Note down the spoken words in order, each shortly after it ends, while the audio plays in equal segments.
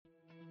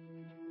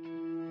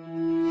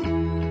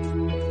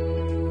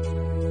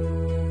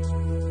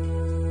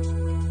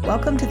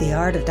Welcome to the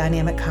Art of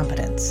Dynamic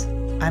Competence.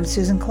 I'm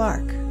Susan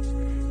Clark.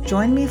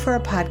 Join me for a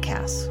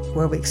podcast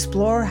where we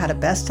explore how to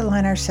best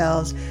align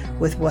ourselves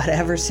with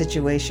whatever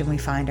situation we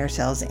find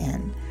ourselves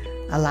in,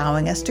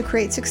 allowing us to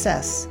create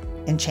success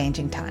in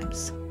changing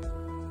times.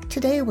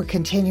 Today, we're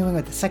continuing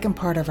with the second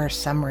part of our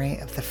summary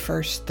of the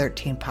first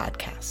 13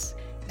 podcasts.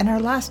 In our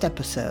last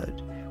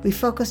episode, we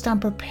focused on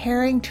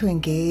preparing to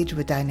engage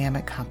with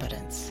dynamic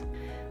competence.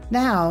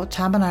 Now,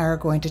 Tom and I are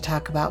going to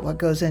talk about what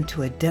goes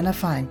into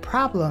identifying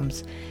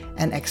problems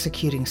and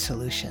executing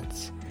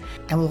solutions.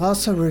 And we'll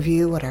also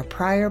review what our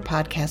prior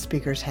podcast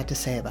speakers had to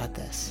say about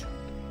this.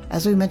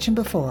 As we mentioned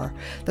before,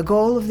 the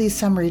goal of these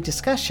summary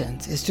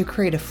discussions is to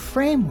create a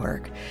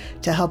framework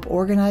to help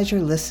organize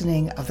your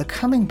listening of the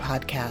coming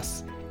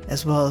podcasts,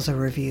 as well as a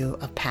review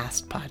of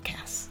past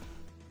podcasts.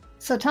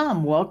 So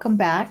Tom, welcome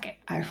back.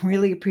 I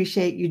really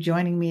appreciate you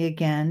joining me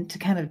again to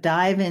kind of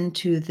dive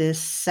into this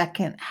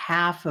second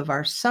half of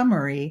our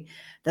summary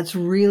that's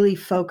really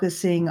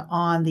focusing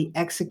on the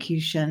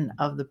execution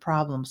of the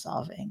problem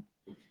solving.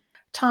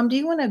 Tom, do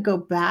you want to go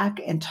back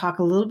and talk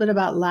a little bit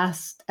about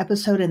last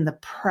episode and the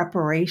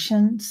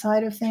preparation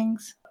side of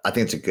things? I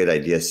think it's a good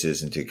idea,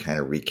 Susan, to kind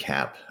of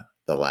recap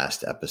the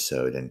last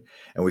episode. And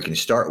we can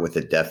start with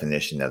the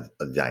definition of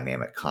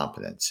dynamic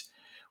competence,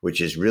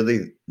 which is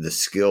really the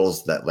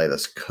skills that let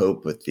us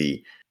cope with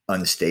the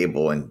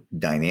unstable and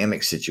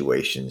dynamic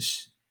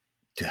situations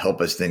to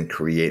help us then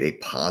create a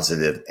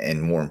positive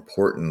and, more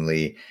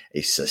importantly,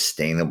 a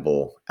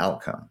sustainable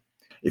outcome.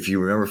 If you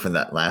remember from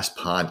that last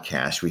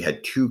podcast, we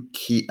had two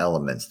key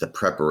elements, the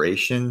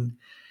preparation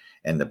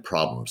and the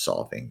problem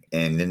solving.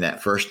 And in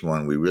that first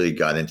one, we really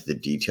got into the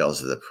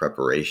details of the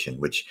preparation,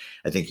 which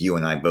I think you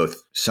and I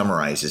both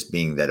summarize as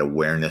being that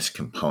awareness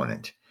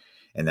component.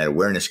 And that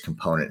awareness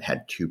component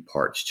had two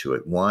parts to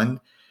it.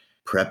 One,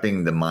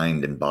 prepping the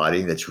mind and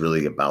body. That's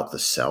really about the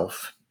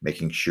self,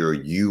 making sure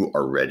you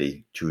are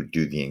ready to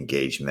do the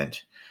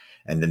engagement.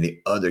 And then the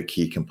other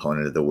key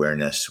component of the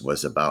awareness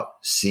was about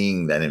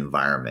seeing that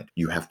environment.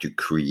 You have to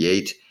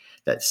create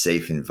that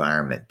safe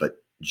environment. But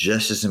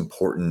just as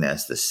important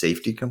as the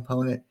safety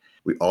component,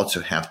 we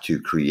also have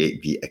to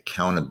create the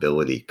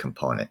accountability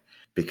component,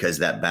 because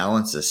that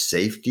balance of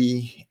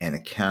safety and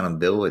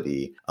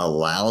accountability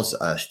allows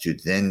us to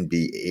then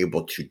be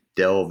able to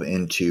delve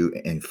into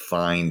and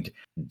find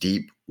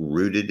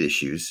deep-rooted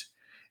issues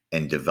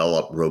and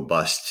develop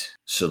robust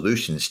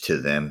solutions to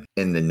them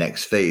in the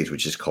next phase,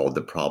 which is called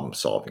the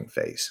problem-solving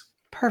phase.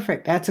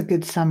 Perfect. That's a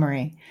good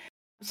summary.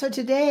 So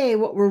today,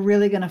 what we're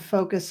really going to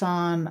focus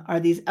on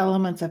are these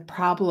elements of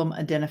problem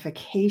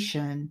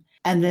identification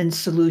and then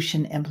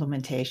solution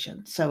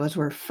implementation. So as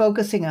we're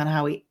focusing on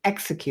how we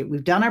execute,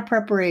 we've done our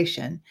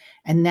preparation,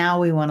 and now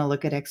we want to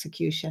look at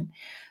execution.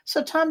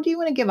 So Tom, do you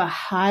want to give a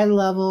high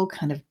level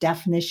kind of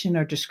definition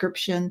or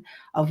description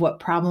of what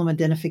problem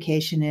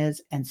identification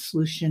is and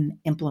solution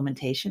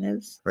implementation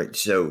is? Right.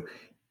 So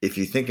if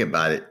you think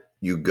about it,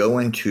 you go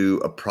into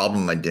a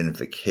problem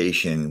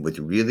identification with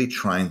really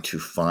trying to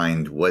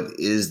find what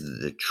is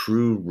the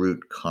true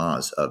root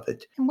cause of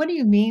it. And what do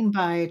you mean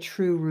by a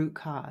true root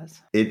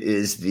cause? It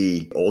is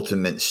the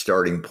ultimate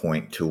starting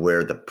point to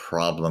where the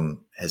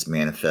problem has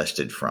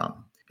manifested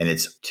from. And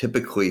it's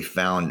typically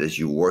found as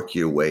you work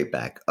your way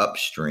back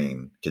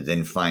upstream to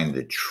then find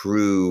the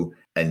true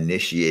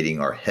initiating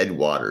or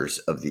headwaters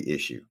of the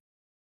issue.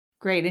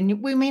 Great.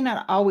 And we may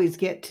not always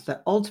get to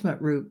the ultimate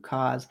root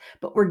cause,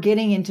 but we're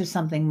getting into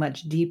something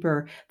much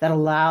deeper that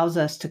allows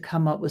us to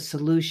come up with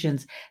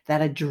solutions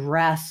that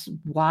address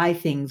why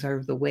things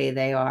are the way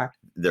they are.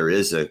 There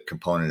is a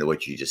component of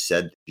what you just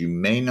said. You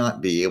may not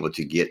be able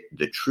to get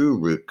the true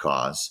root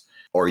cause,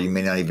 or you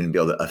may not even be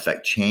able to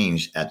affect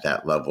change at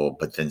that level,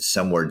 but then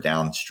somewhere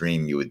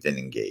downstream, you would then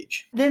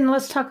engage. Then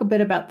let's talk a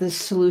bit about this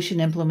solution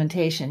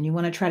implementation. You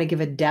want to try to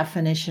give a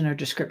definition or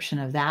description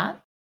of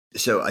that?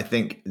 So I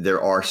think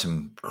there are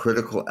some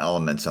critical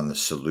elements on the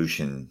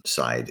solution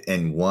side.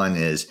 And one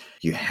is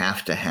you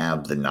have to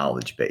have the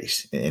knowledge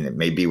base. And it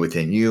may be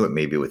within you, it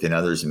may be within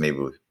others, it may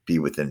be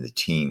within the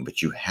team,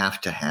 but you have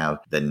to have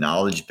the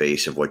knowledge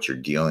base of what you're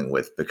dealing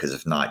with, because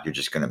if not, you're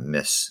just going to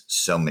miss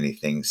so many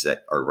things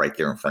that are right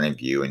there in front of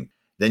you. And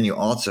then you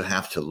also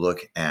have to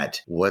look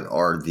at what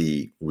are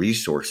the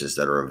resources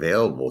that are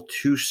available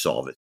to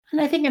solve it. And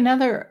I think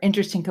another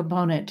interesting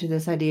component to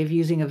this idea of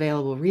using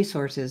available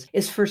resources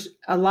is for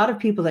a lot of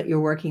people that you're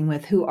working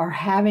with who are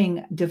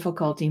having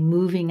difficulty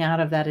moving out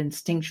of that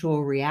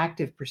instinctual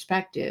reactive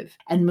perspective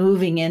and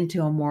moving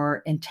into a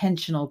more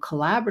intentional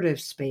collaborative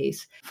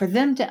space, for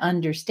them to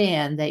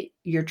understand that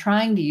you're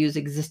trying to use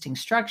existing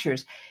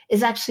structures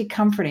is actually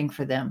comforting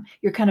for them.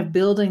 You're kind of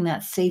building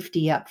that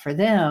safety up for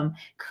them,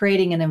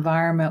 creating an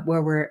environment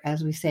where we're,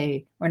 as we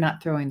say, we're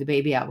not throwing the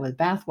baby out with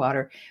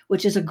bathwater,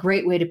 which is a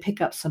great way to pick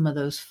up some of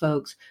those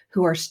folks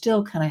who are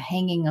still kind of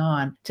hanging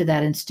on to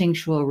that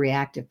instinctual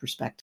reactive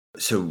perspective.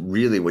 So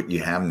really what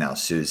you have now,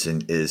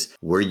 Susan, is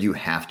where you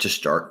have to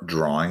start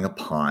drawing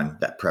upon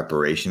that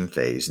preparation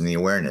phase and the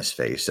awareness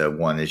phase. So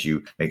one is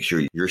you make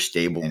sure you're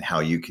stable in how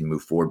you can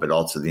move forward, but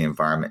also the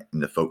environment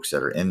and the folks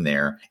that are in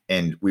there.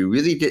 And we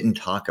really didn't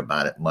talk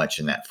about it much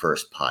in that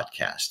first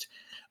podcast.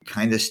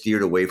 Kind of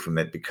steered away from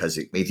it because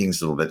it made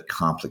things a little bit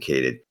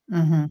complicated.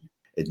 Mm-hmm.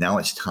 And now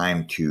it's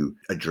time to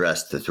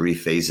address the 3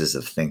 phases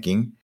of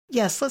thinking.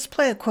 Yes, let's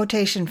play a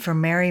quotation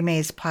from Mary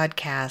May's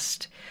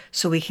podcast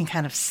so we can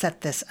kind of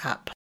set this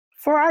up.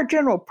 For our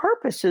general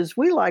purposes,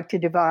 we like to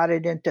divide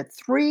it into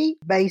 3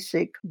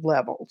 basic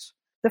levels.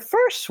 The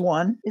first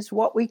one is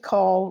what we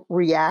call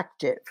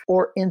reactive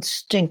or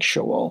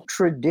instinctual,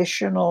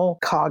 traditional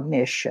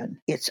cognition.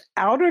 It's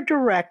outer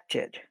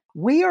directed.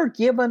 We are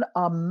given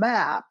a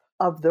map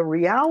of the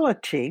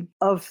reality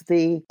of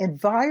the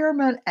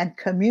environment and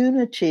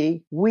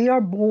community we are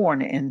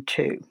born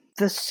into.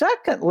 The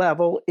second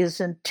level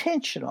is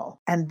intentional,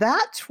 and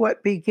that's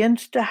what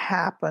begins to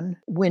happen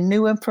when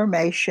new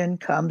information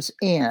comes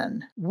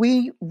in.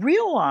 We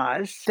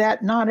realize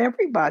that not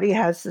everybody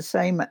has the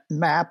same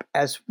map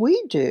as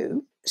we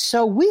do,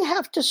 so we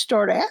have to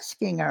start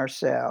asking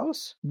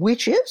ourselves,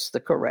 which is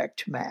the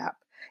correct map?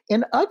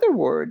 In other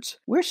words,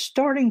 we're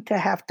starting to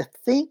have to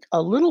think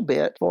a little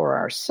bit for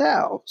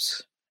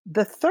ourselves.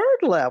 The third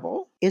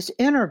level is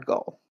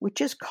integral, which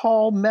is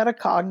called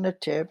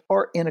metacognitive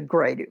or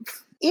integrative.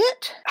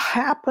 It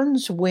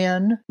happens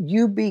when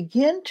you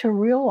begin to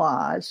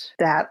realize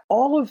that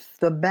all of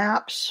the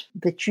maps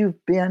that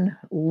you've been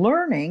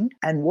learning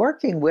and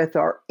working with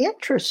are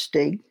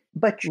interesting,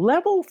 but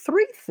level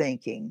 3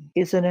 thinking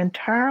is an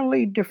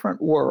entirely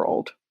different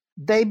world.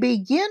 They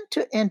begin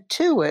to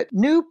intuit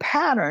new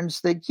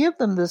patterns that give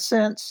them the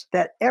sense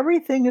that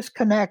everything is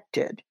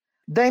connected.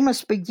 They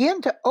must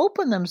begin to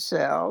open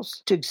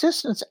themselves to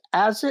existence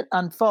as it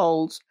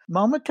unfolds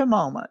moment to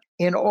moment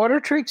in order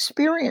to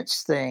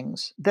experience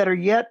things that are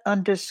yet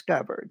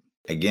undiscovered.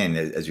 Again,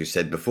 as you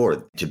said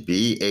before, to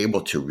be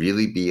able to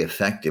really be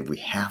effective, we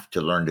have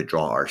to learn to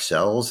draw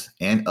ourselves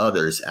and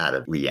others out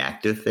of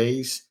reactive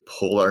phase,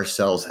 pull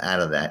ourselves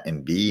out of that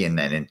and be in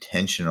that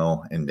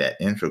intentional and that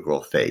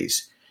integral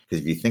phase.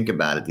 Because if you think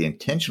about it, the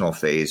intentional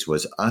phase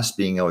was us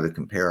being able to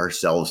compare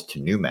ourselves to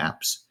new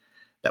maps.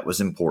 That was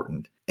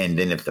important. And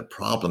then if the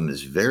problem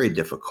is very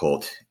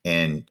difficult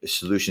and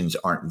solutions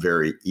aren't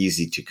very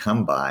easy to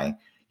come by,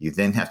 you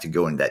then have to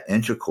go in that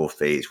integral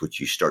phase, which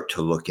you start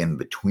to look in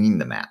between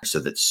the maps. So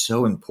that's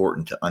so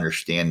important to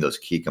understand those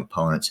key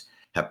components,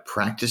 have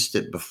practiced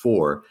it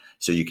before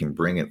so you can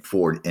bring it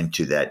forward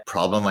into that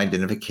problem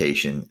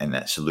identification and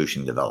that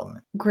solution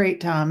development. Great,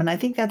 Tom. And I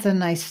think that's a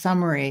nice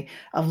summary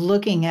of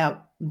looking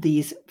at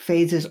these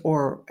phases,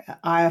 or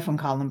I often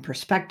call them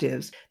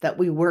perspectives, that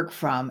we work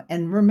from.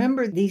 And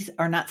remember, these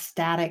are not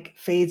static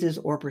phases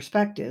or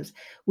perspectives.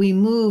 We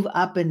move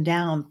up and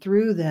down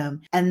through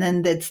them. And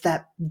then it's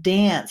that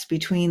dance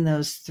between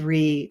those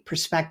 3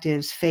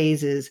 perspectives,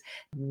 phases,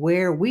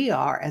 where we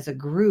are as a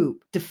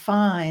group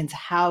defines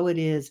how it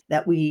is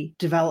that we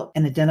develop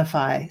and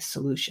identify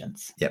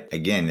solutions. Yep.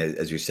 Again,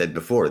 as you said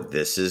before,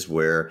 this is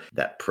where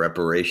that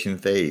preparation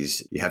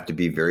phase, you have to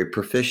be very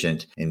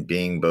proficient in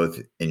being both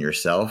in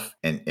yourself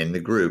and in the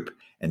group.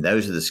 And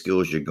those are the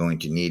skills you're going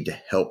to need to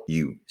help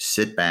you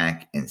sit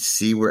back and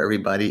see where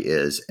everybody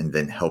is and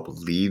then help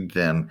lead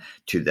them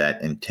to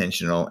that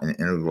intentional and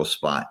integral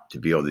spot to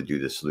be able to do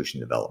the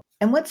solution development.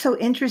 And what's so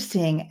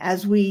interesting,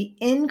 as we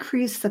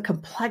increase the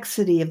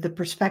complexity of the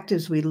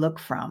perspectives we look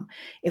from,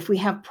 if we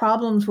have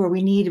problems where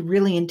we need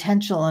really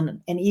intentional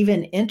and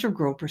even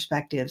integral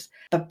perspectives,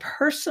 the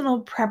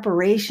personal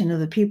preparation of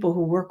the people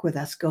who work with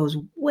us goes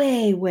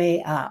way,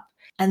 way up.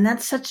 And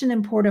that's such an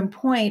important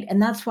point. And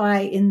that's why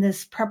in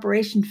this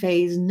preparation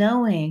phase,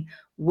 knowing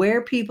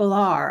where people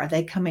are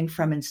they coming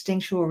from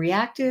instinctual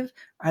reactive?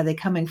 Are they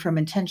coming from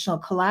intentional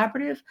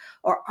collaborative?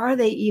 Or are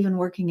they even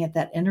working at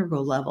that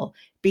integral level?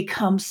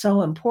 Becomes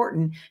so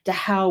important to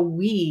how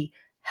we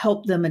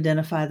help them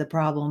identify the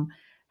problem,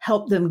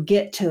 help them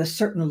get to a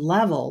certain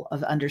level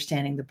of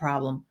understanding the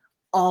problem.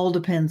 All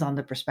depends on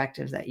the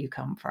perspective that you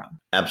come from.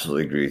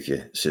 Absolutely agree with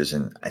you,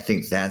 Susan. I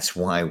think that's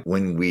why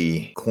when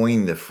we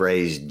coined the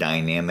phrase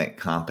dynamic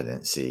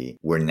competency,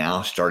 we're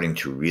now starting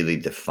to really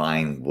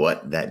define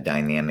what that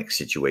dynamic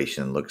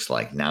situation looks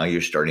like. Now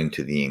you're starting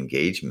to the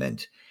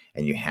engagement,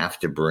 and you have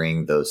to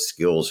bring those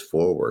skills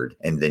forward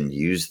and then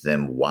use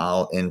them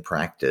while in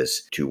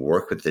practice to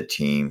work with the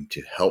team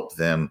to help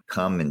them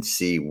come and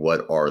see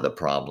what are the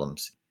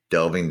problems,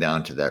 delving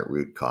down to that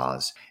root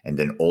cause, and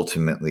then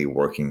ultimately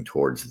working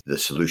towards the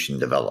solution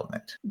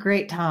development.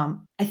 Great,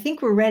 Tom. I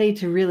think we're ready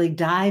to really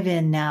dive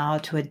in now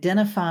to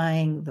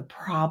identifying the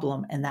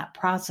problem and that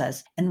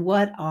process and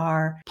what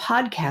our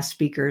podcast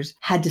speakers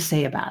had to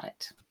say about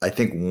it. I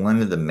think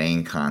one of the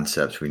main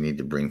concepts we need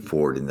to bring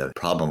forward in the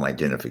problem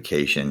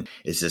identification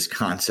is this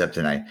concept,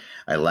 and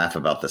I laugh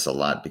about this a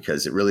lot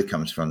because it really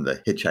comes from the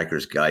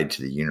Hitchhiker's Guide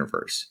to the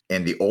Universe.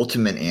 And the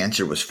ultimate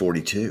answer was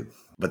 42.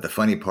 But the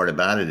funny part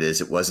about it is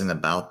it wasn't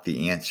about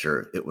the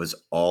answer. It was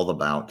all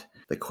about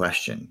the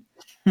question.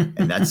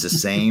 And that's the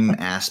same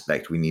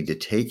aspect we need to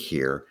take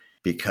here,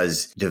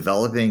 because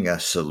developing a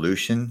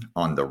solution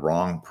on the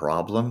wrong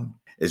problem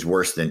is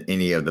worse than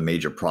any of the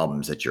major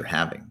problems that you're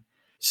having.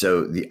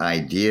 So the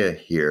idea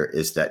here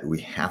is that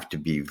we have to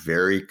be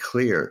very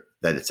clear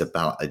that it's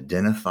about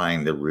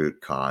identifying the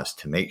root cause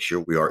to make sure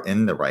we are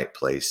in the right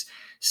place,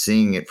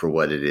 seeing it for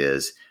what it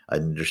is,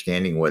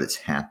 understanding what is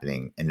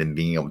happening, and then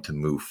being able to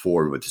move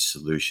forward with the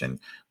solution,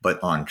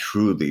 but on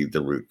truly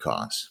the root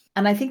cause.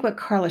 And I think what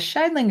Carla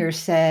Scheidlinger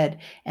said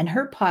in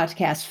her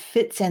podcast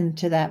fits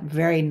into that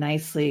very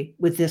nicely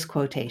with this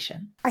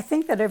quotation. I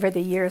think that over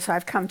the years,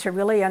 I've come to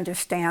really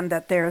understand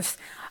that there's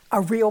a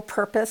real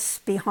purpose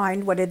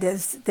behind what it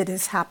is that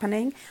is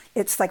happening.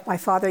 It's like my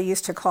father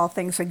used to call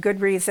things a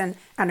good reason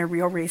and a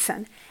real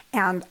reason.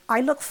 And I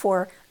look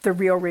for the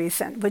real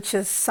reason, which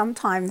is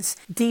sometimes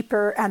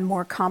deeper and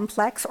more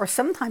complex, or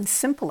sometimes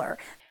simpler.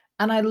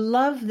 And I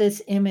love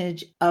this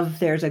image of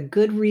there's a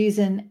good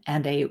reason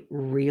and a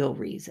real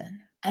reason.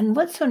 And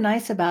what's so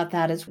nice about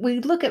that is we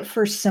look at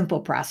first simple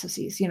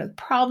processes,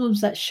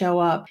 problems that show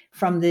up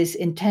from this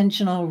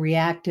intentional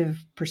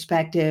reactive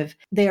perspective.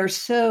 They are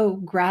so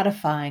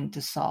gratifying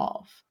to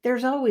solve.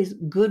 There's always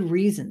good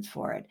reasons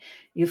for it.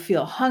 You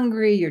feel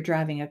hungry, you're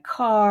driving a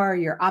car,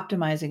 you're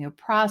optimizing a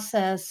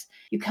process.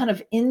 You kind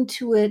of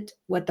intuit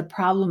what the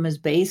problem is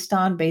based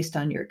on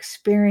your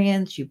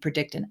experience. You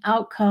predict an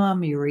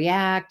outcome, you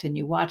react, and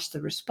you watch the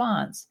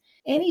response.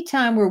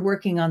 Anytime we're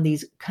working on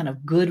these kind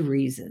of good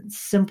reasons,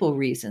 simple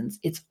reasons,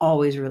 it's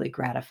always really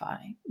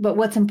gratifying. But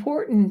what's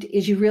important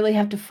is you really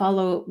have to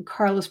follow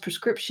Carla's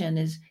prescription.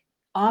 Is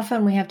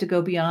often we have to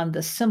go beyond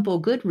the simple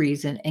good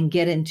reason and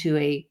get into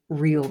a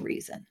real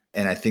reason.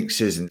 And I think,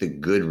 Susan, the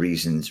good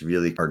reasons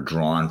really are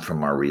drawn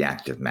from our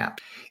reactive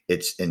map.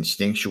 It's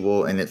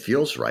instinctual and it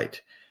feels right.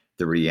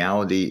 The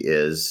reality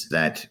is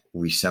that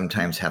we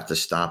sometimes have to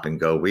stop and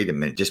go, wait a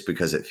minute, just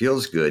because it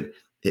feels good,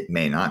 it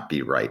may not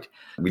be right.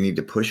 We need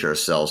to push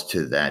ourselves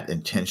to that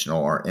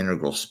intentional or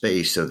integral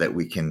space so that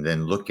we can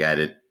then look at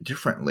it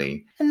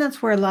differently. And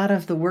that's where a lot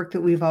of the work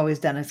that we've always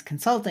done as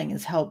consulting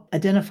is help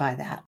identify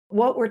that.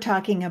 What we're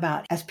talking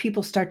about as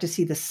people start to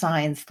see the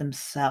signs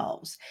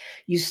themselves,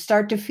 you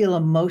start to feel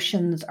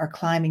emotions are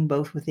climbing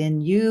both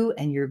within you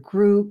and your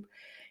group.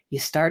 You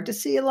start to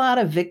see a lot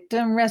of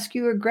victim,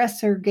 rescue,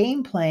 aggressor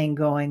game playing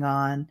going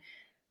on.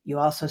 You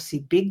also see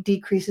big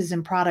decreases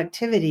in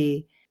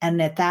productivity. And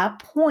at that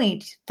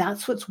point,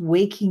 that's what's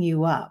waking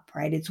you up,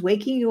 right? It's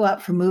waking you up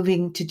from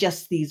moving to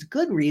just these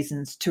good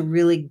reasons to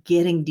really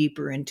getting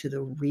deeper into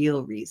the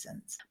real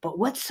reasons. But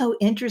what's so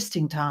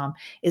interesting, Tom,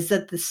 is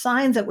that the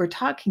signs that we're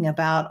talking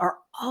about are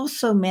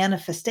also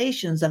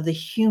manifestations of the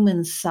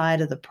human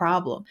side of the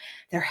problem.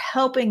 They're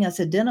helping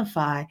us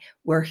identify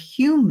where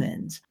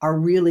humans are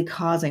really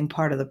causing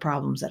part of the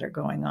problems that are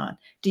going on.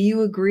 Do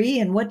you agree?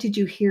 And what did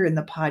you hear in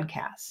the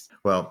podcast?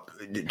 Well,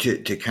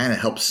 to kind of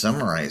help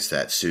summarize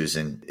that,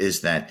 Susan,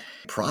 is that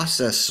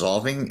process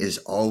solving is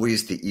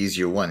always the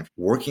easier one.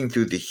 Working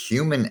through the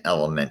human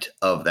element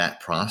of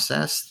that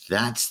process,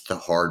 that's the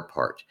hard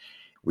part.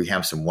 We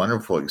have some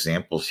wonderful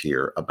examples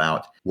here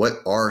about what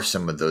are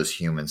some of those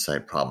human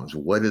side problems.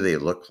 What do they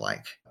look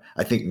like?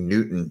 I think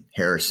Newton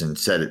Harrison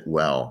said it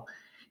well.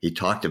 He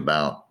talked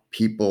about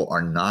people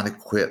are not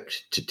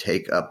equipped to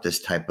take up this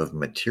type of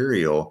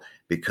material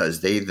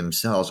because they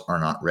themselves are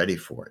not ready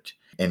for it.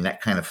 And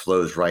that kind of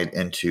flows right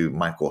into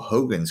Michael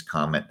Hogan's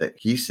comment that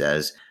he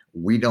says,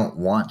 we don't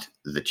want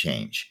the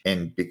change.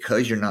 And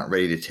because you're not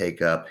ready to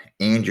take up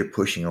and you're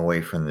pushing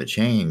away from the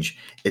change,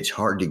 it's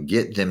hard to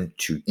get them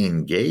to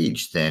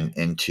engage then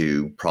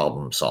into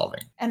problem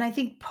solving. And I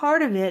think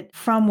part of it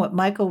from what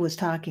Michael was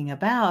talking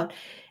about,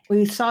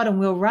 we saw it in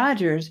Will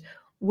Rogers,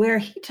 where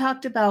he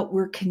talked about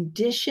we're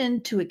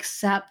conditioned to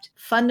accept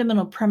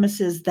fundamental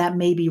premises that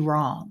may be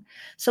wrong.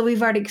 So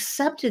we've already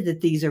accepted that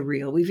these are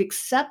real. We've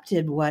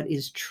accepted what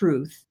is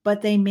truth,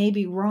 but they may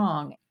be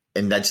wrong.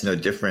 And that's no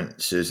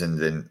different, Susan,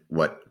 than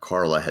what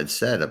Carla had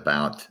said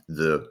about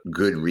the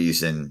good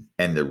reason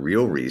and the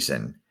real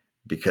reason,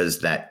 because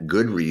that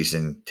good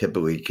reason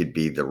typically could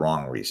be the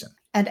wrong reason.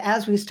 And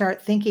as we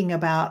start thinking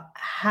about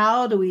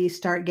how do we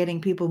start getting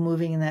people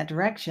moving in that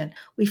direction,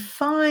 we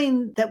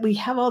find that we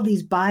have all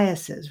these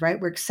biases, right?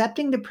 We're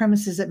accepting the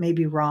premises that may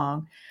be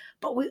wrong,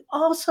 but we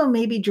also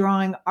may be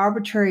drawing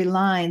arbitrary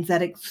lines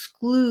that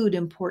exclude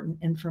important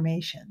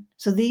information.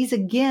 So these,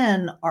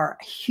 again, are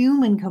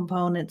human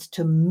components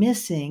to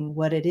missing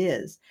what it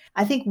is.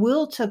 I think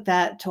Will took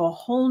that to a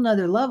whole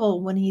nother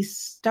level when he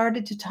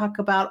started to talk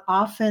about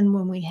often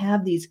when we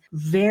have these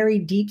very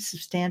deep,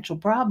 substantial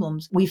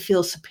problems, we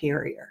feel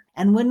superior.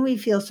 And when we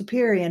feel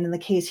superior, and in the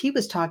case he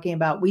was talking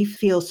about, we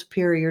feel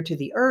superior to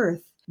the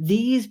earth,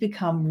 these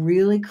become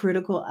really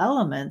critical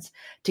elements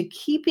to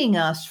keeping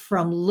us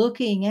from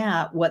looking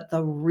at what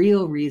the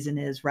real reason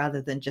is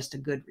rather than just a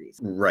good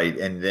reason. Right.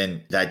 And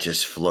then that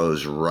just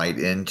flows right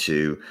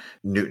into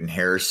Newton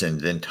Harrison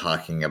then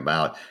talking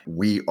about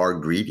we are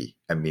greedy.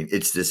 I mean,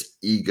 it's this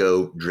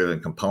ego-driven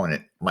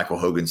component. Michael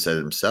Hogan said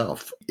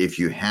himself, if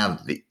you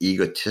have the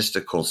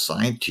egotistical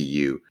side to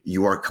you,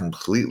 you are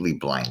completely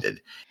blinded.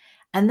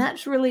 And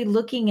that's really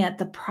looking at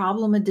the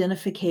problem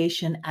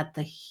identification at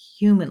the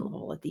human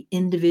level, at the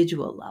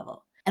individual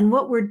level. And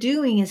what we're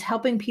doing is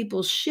helping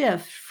people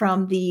shift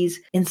from these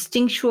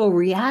instinctual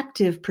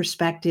reactive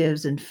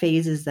perspectives and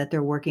phases that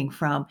they're working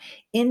from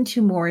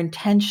into more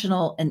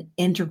intentional and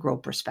integral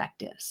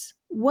perspectives.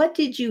 What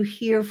did you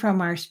hear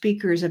from our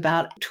speakers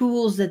about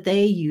tools that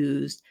they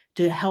used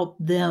to help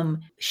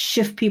them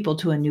shift people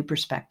to a new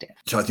perspective?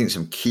 So I think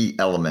some key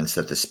elements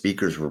that the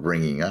speakers were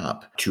bringing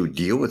up to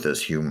deal with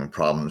those human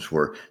problems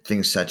were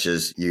things such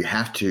as you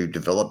have to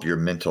develop your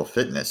mental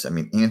fitness. I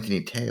mean,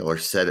 Anthony Taylor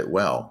said it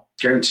well.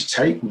 Going to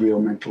take real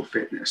mental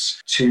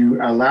fitness to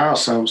allow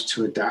ourselves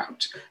to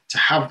adapt, to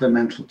have the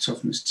mental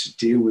toughness to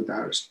deal with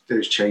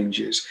those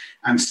changes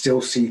and still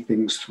see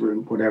things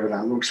through, whatever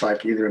that looks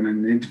like, either on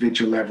an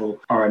individual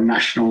level or a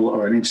national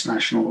or an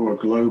international or a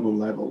global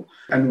level.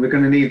 And we're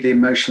going to need the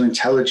emotional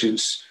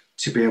intelligence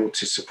to be able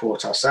to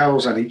support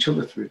ourselves and each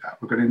other through that.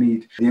 We're going to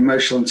need the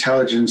emotional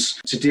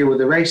intelligence to deal with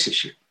the race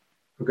issue.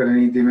 We're going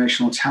to need the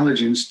emotional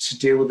intelligence to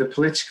deal with the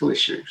political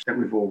issues that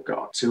we've all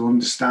got, to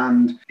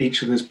understand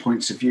each other's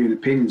points of view and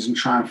opinions and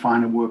try and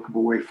find a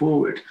workable way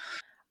forward.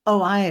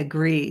 Oh, I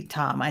agree,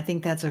 Tom. I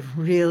think that's a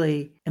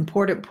really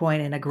important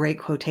point and a great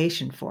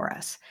quotation for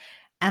us.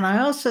 And I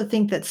also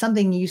think that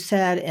something you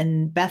said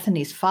in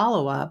Bethany's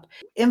follow-up,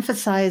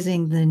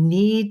 emphasizing the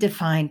need to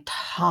find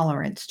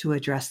tolerance to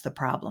address the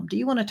problem. Do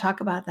you want to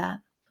talk about that?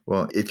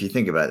 Well, if you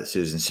think about it,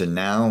 Susan, so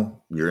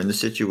now you're in the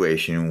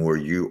situation where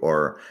you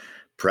are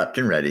prepped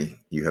and ready.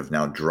 You have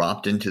now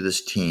dropped into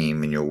this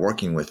team and you're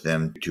working with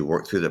them to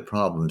work through the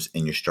problems,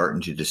 and you're starting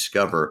to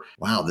discover,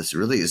 wow, this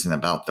really isn't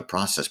about the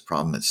process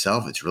problem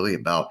itself. It's really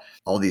about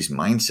all these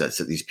mindsets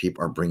that these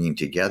people are bringing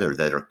together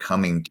that are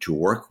coming to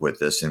work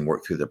with us and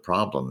work through the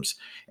problems.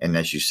 And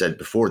as you said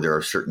before, there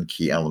are certain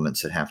key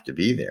elements that have to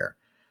be there.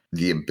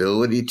 The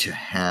ability to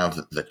have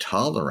the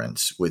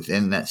tolerance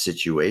within that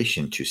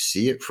situation to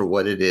see it for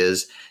what it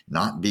is,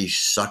 not be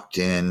sucked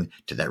in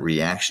to that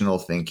reactional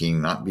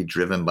thinking, not be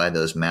driven by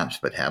those maps,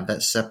 but have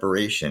that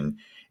separation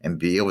and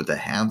be able to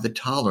have the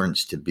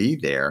tolerance to be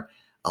there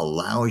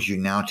allows you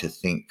now to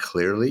think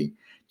clearly,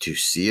 to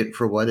see it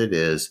for what it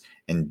is,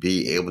 and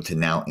be able to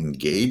now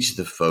engage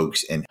the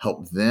folks and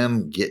help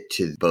them get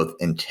to both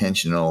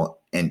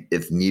intentional and,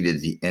 if needed,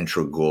 the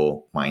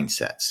integral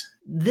mindsets.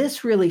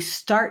 This really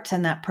starts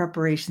in that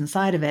preparation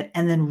side of it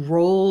and then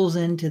rolls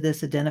into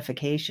this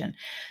identification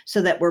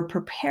so that we're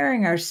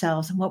preparing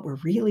ourselves. And what we're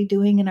really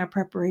doing in our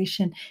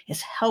preparation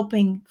is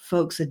helping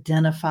folks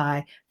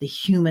identify the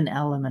human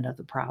element of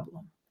the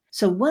problem.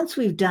 So once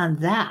we've done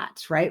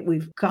that, right,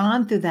 we've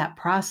gone through that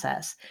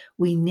process,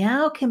 we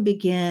now can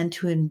begin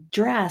to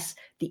address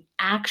the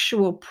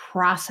actual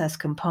process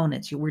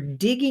components. We're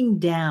digging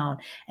down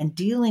and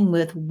dealing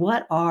with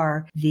what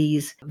are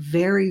these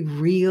very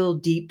real,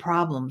 deep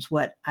problems.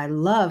 What I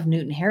love,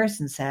 Newton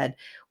Harrison said,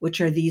 which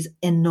are these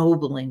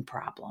ennobling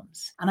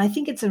problems. And I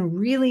think it's a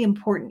really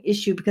important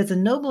issue because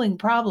ennobling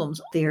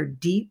problems, they are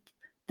deep,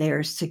 they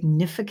are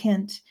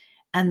significant,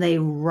 and they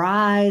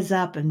rise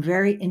up in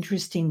very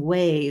interesting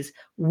ways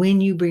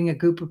when you bring a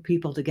group of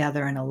people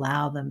together and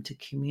allow them to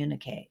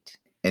communicate.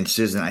 And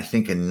Susan, I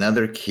think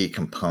another key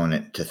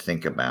component to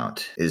think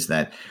about is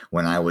that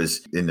when I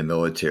was in the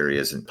military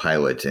as a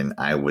pilot, and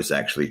I was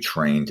actually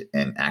trained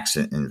in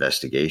accident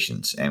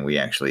investigations, and we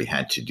actually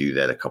had to do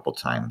that a couple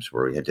times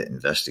where we had to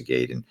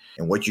investigate. And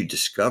what you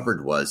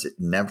discovered was it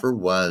never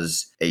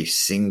was a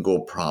single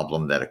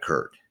problem that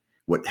occurred.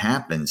 What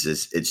happens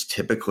is it's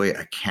typically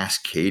a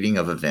cascading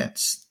of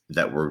events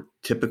that were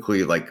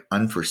typically like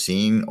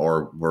unforeseen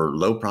or were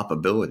low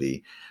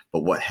probability.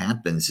 But what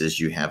happens is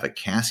you have a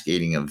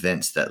cascading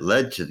events that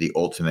led to the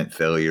ultimate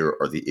failure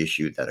or the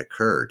issue that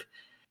occurred.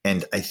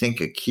 And I think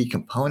a key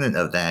component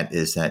of that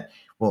is that,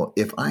 well,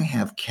 if I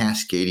have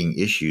cascading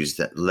issues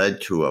that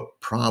led to a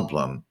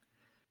problem,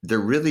 there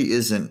really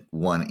isn't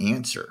one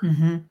answer.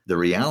 Mm-hmm. The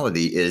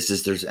reality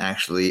is there's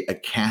actually a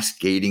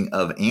cascading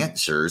of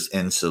answers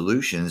and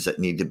solutions that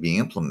need to be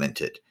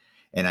implemented.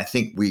 And I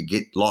think we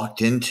get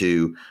locked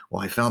into,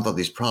 well, I found all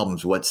these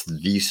problems. What's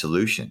the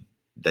solution?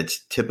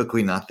 That's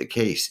typically not the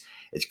case.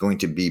 It's going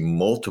to be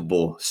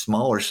multiple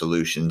smaller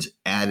solutions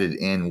added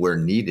in where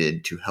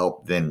needed to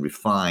help then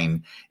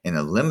refine and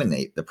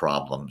eliminate the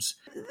problems.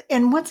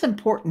 And what's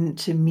important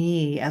to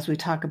me as we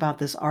talk about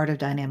this art of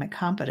dynamic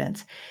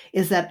competence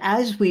is that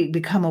as we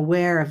become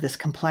aware of this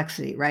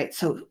complexity, right?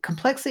 So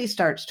complexity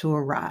starts to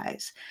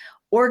arise.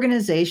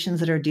 Organizations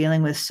that are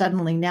dealing with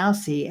suddenly now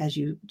see, as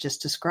you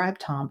just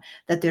described, Tom,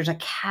 that there's a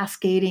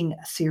cascading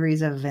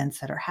series of events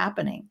that are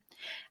happening.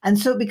 And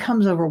so it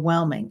becomes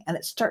overwhelming and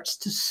it starts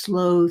to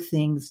slow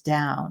things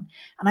down.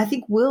 And I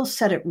think Will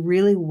said it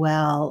really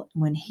well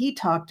when he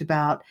talked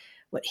about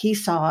what he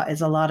saw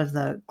as a lot of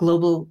the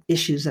global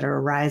issues that are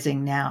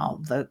arising now,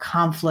 the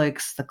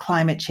conflicts, the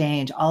climate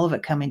change, all of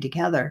it coming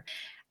together.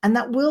 And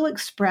that Will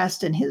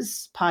expressed in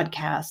his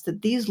podcast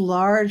that these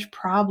large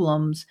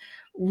problems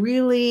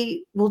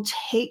really will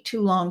take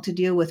too long to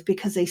deal with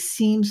because they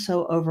seem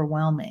so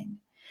overwhelming.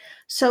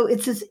 So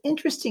it's this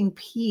interesting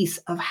piece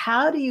of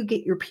how do you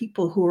get your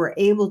people who are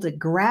able to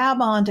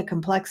grab onto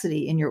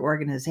complexity in your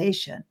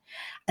organization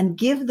and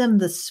give them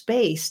the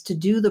space to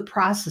do the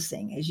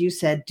processing, as you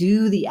said,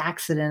 do the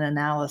accident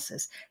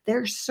analysis. There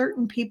are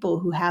certain people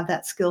who have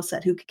that skill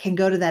set who can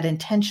go to that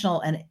intentional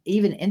and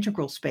even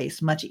integral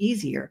space much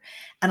easier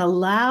and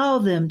allow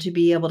them to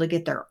be able to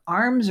get their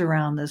arms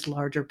around those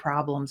larger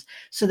problems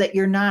so that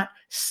you're not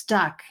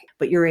stuck,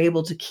 but you're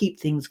able to keep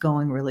things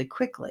going really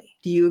quickly.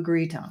 Do you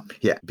agree, Tom?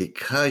 Yeah,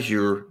 because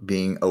you're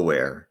being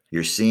aware,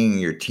 you're seeing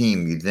your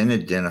team, you then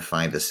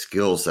identify the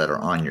skills that are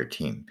on your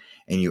team.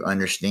 And you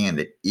understand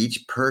that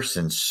each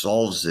person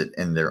solves it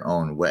in their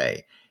own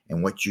way.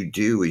 And what you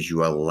do is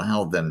you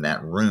allow them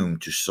that room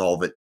to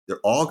solve it.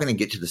 They're all going to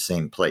get to the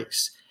same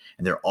place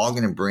and they're all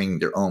going to bring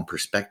their own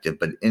perspective.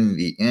 But in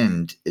the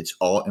end, it's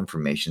all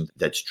information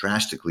that's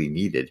drastically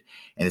needed.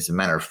 And as a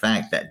matter of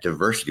fact, that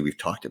diversity, we've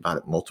talked about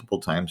it multiple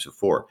times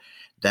before,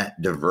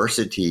 that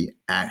diversity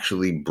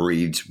actually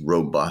breeds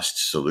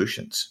robust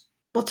solutions.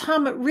 Well,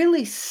 Tom, it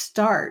really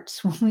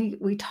starts when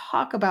we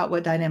talk about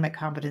what dynamic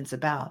competence is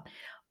about.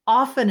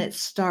 Often it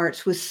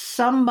starts with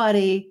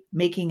somebody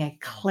making a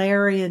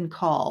clarion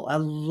call, a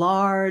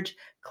large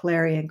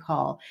clarion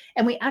call.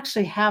 And we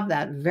actually have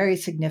that very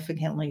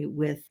significantly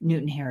with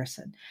Newton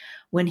Harrison.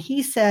 When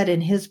he said in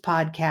his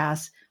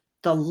podcast,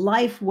 the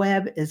life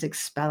web is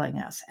expelling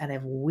us. And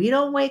if we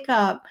don't wake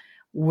up,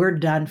 we're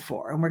done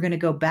for. And we're going to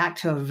go back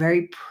to a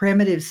very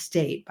primitive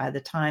state by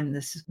the time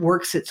this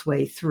works its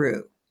way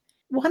through.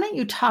 Why don't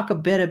you talk a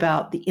bit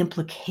about the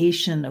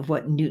implication of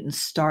what Newton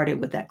started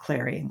with that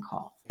clarion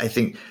call? I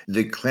think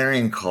the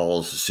clarion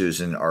calls,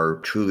 Susan,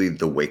 are truly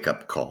the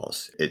wake-up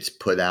calls. It's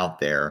put out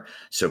there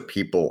so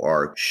people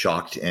are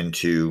shocked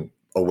into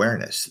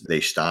awareness. They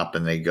stop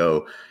and they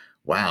go,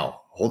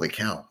 wow, holy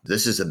cow,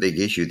 this is a big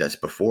issue that's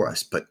before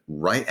us. But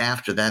right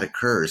after that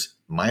occurs,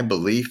 my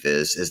belief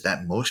is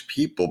that most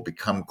people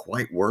become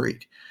quite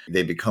worried.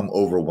 They become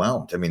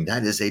overwhelmed. I mean,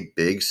 that is a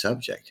big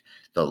subject.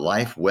 The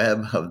life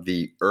web of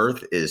the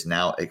earth is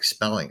now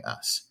expelling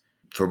us.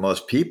 For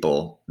most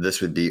people, this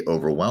would be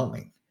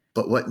overwhelming.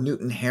 But what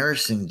Newton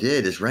Harrison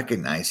did is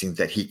recognizing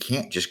that he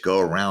can't just go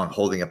around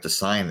holding up the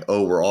sign,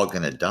 oh, we're all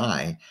going to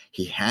die.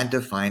 He had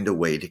to find a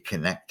way to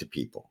connect to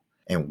people.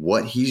 And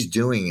what he's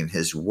doing in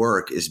his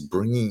work is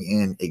bringing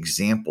in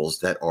examples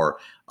that are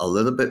a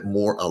little bit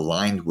more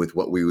aligned with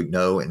what we would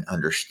know and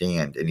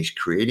understand. And he's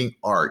creating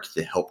art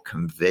to help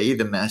convey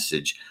the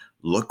message,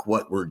 look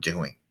what we're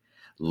doing.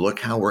 Look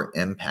how we're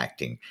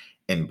impacting.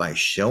 And by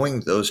showing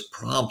those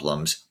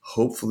problems,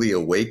 hopefully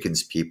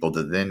awakens people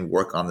to then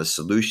work on the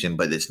solution.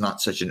 But it's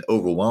not such an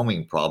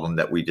overwhelming problem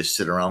that we just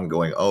sit around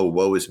going, oh,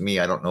 woe is me.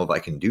 I don't know if I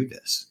can do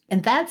this.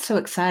 And that's so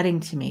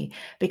exciting to me,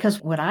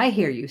 because what I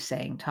hear you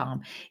saying,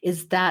 Tom,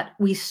 is that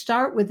we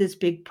start with this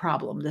big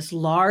problem, this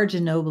large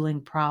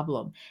ennobling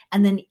problem.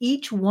 And then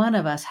each one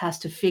of us has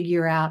to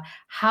figure out,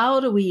 how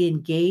do we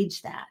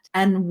engage that?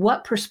 And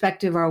what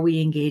perspective are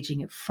we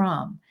engaging it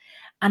from?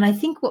 And I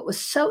think what was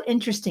so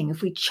interesting,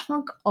 if we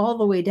chunk all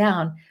the way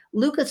down,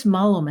 Lucas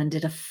Mulliman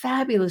did a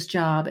fabulous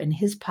job in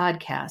his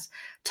podcast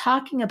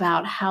talking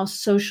about how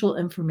social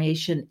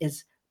information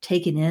is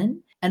taken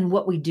in and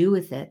what we do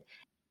with it.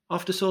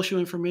 Of the social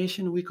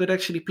information, we could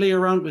actually play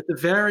around with the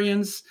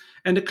variance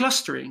and the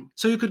clustering.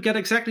 So you could get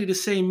exactly the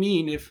same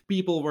mean if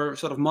people were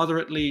sort of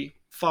moderately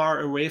far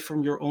away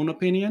from your own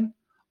opinion,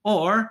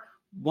 or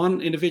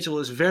one individual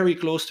is very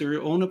close to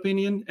your own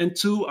opinion and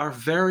two are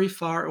very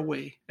far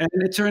away. And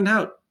it turned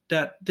out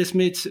that this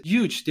makes a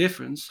huge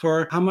difference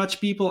for how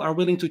much people are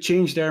willing to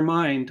change their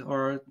mind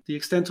or the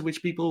extent to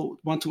which people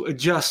want to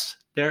adjust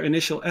their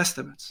initial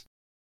estimates.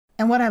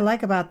 And what I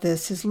like about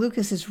this is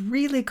Lucas is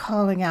really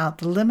calling out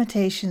the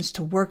limitations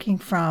to working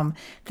from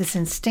this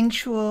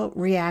instinctual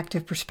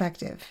reactive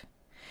perspective.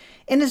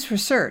 In his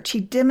research, he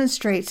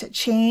demonstrates that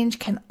change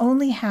can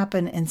only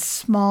happen in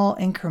small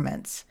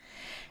increments,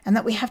 and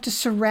that we have to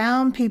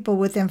surround people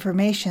with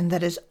information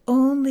that is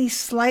only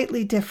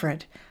slightly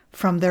different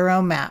from their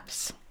own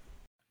maps.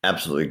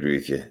 Absolutely agree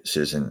with you,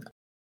 Susan.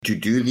 To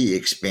do the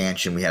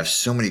expansion, we have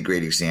so many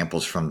great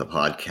examples from the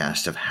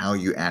podcast of how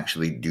you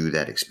actually do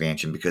that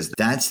expansion, because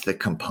that's the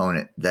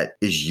component that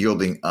is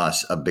yielding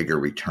us a bigger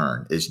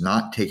return, is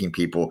not taking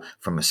people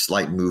from a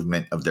slight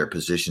movement of their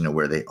position to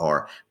where they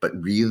are, but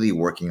really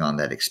working on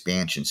that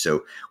expansion.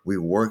 So we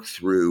work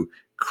through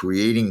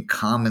creating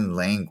common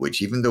language.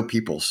 Even though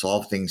people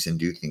solve things and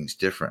do things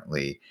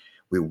differently,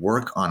 we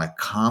work on a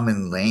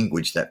common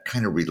language that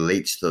kind of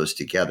relates those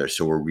together.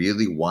 So we're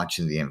really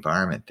watching the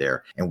environment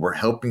there, and we're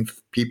helping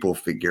people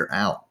figure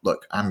out,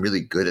 look, I'm really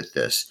good at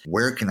this.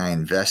 Where can I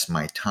invest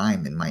my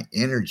time and my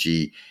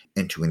energy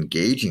into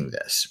engaging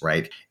this,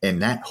 right?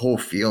 And that whole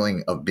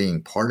feeling of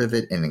being part of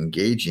it and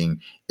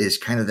engaging is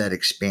kind of that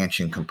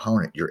expansion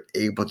component. You're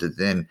able to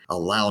then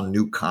allow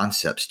new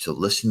concepts to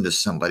listen to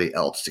somebody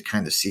else to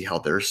kind of see how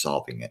they're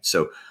solving it.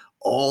 So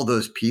all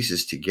those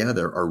pieces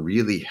together are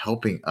really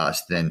helping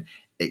us then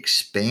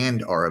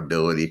expand our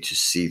ability to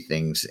see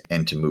things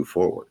and to move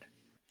forward.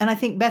 And I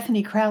think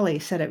Bethany Crowley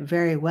said it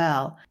very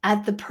well.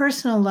 At the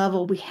personal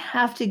level, we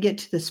have to get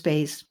to the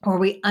space where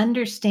we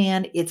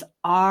understand it's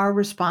our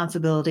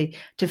responsibility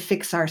to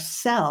fix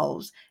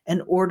ourselves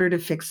in order to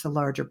fix the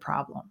larger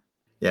problem.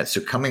 Yeah,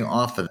 so coming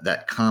off of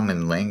that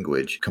common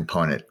language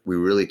component, we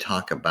really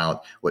talk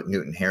about what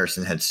Newton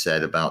Harrison had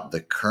said about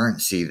the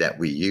currency that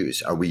we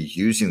use. Are we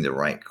using the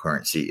right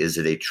currency? Is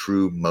it a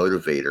true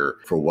motivator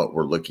for what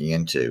we're looking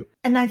into?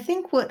 And I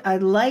think what I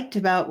liked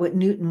about what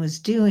Newton was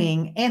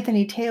doing,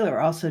 Anthony Taylor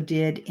also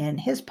did in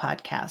his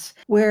podcast,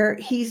 where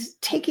he's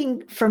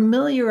taking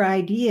familiar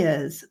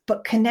ideas,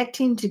 but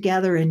connecting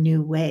together in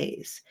new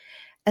ways.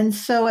 And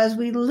so as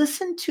we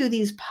listen to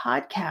these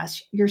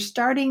podcasts, you're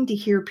starting to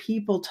hear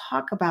people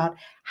talk about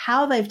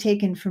how they've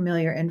taken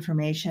familiar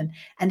information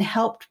and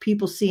helped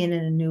people see it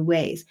in new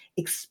ways,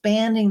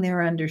 expanding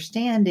their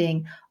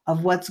understanding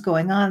of what's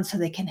going on so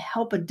they can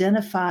help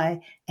identify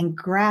and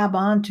grab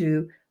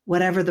onto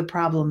whatever the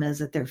problem is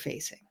that they're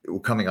facing.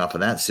 Coming off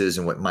of that,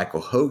 Susan, what Michael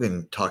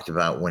Hogan talked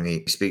about when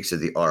he speaks of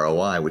the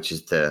ROI, which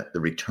is the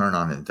return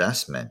on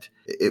investment,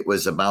 it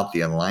was about the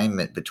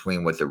alignment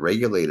between what the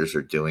regulators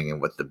are doing and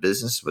what the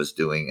business was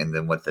doing, and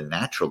then what the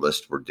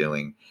naturalists were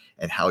doing,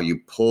 and how you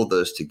pull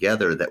those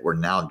together that we're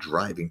now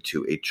driving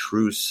to a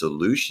true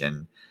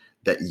solution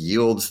that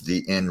yields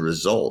the end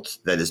result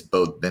that is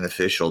both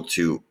beneficial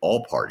to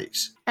all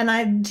parties. And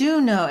I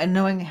do know, and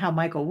knowing how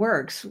Michael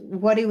works,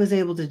 what he was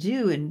able to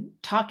do in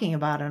talking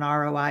about an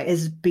ROI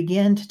is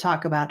begin to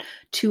talk about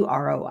two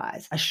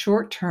ROIs, a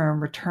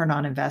short-term return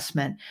on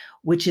investment,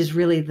 which is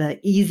really the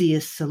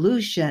easiest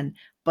solution,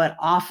 but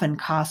often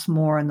costs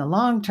more in the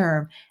long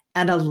term,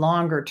 and a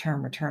longer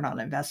term return on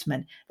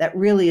investment that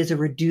really is a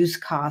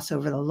reduced cost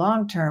over the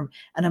long term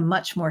and a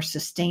much more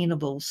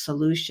sustainable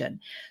solution.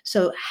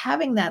 So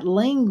having that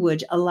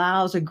language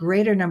allows a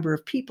greater number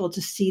of people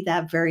to see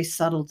that very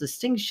subtle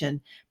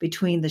distinction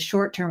between the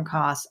short-term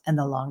costs and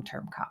the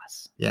long-term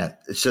costs. Yeah.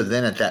 So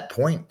then at that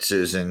point,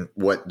 Susan,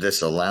 what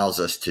this allows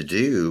us to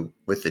do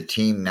with the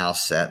team now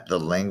set, the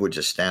language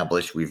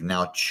established, we've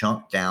now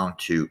chunked down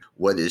to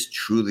what is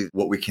truly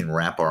what we can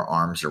wrap our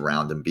arms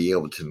around and be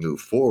able to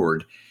move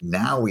forward.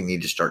 Now we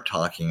need to start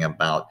talking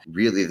about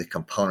really the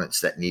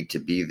components that need to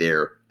be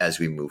there as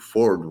we move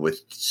forward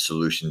with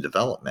solution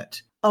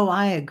development. Oh,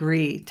 I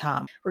agree,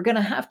 Tom. We're going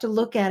to have to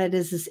look at it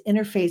as this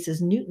interface,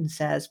 as Newton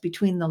says,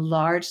 between the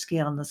large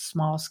scale and the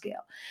small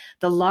scale.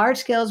 The large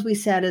scale, as we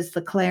said, is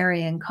the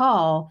clarion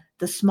call.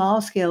 The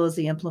small scale is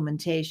the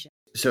implementation.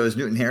 So as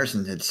Newton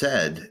Harrison had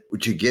said,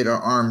 to get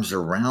our arms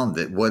around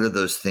it, what are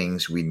those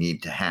things we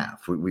need to have?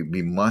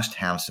 We must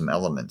have some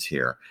elements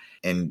here.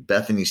 And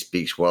Bethany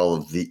speaks well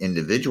of the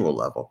individual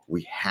level.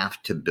 We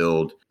have to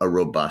build a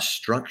robust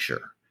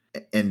structure.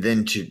 And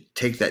then to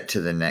take that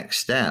to the next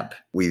step,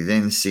 we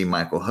then see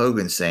Michael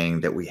Hogan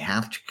saying that we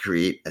have to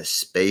create a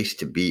space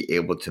to be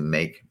able to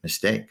make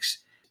mistakes.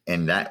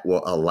 And that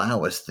will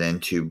allow us then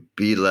to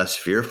be less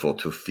fearful,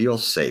 to feel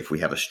safe. We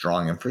have a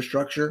strong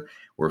infrastructure.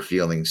 We're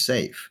feeling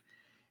safe.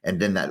 And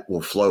then that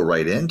will flow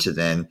right into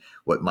then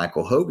what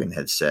Michael Hogan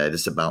had said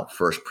is about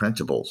first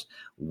principles.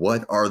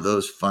 What are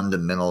those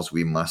fundamentals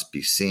we must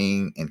be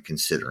seeing and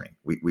considering?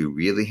 We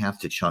really have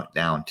to chunk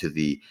down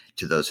to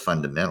those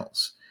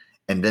fundamentals.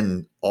 And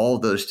then all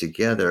those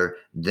together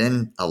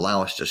then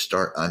allow us to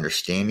start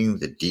understanding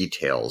the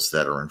details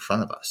that are in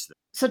front of us.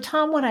 So,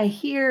 Tom, what I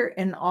hear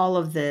in all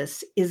of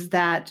this is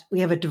that we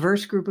have a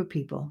diverse group of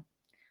people.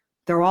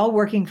 They're all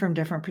working from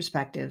different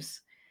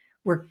perspectives.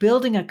 We're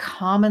building a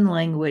common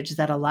language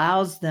that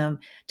allows them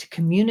to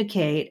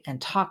communicate and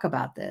talk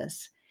about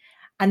this,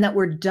 and that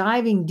we're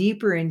diving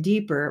deeper and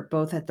deeper,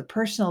 both at the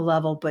personal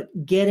level, but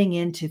getting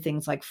into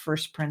things like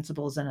first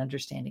principles and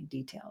understanding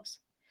details.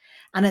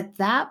 And at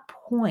that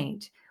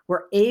point,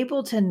 we're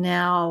able to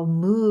now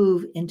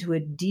move into a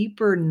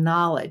deeper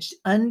knowledge,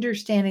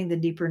 understanding the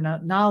deeper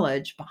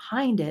knowledge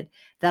behind it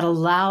that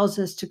allows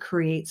us to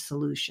create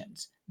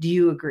solutions. Do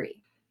you agree?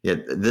 Yeah,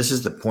 this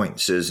is the point,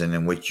 Susan,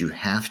 in which you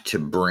have to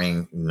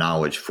bring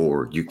knowledge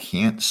forward. You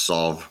can't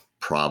solve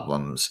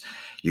problems.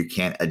 You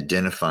can't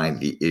identify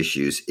the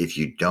issues if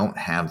you don't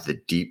have the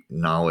deep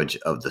knowledge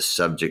of the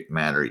subject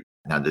matter.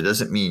 Now, that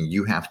doesn't mean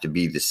you have to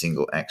be the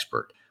single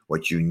expert.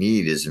 What you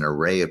need is an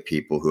array of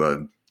people who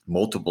have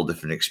multiple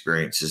different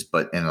experiences,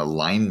 but in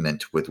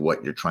alignment with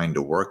what you're trying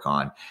to work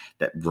on,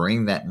 that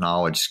bring that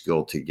knowledge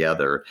skill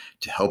together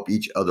to help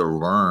each other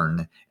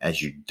learn.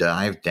 As you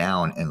dive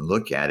down and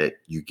look at it,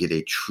 you get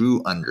a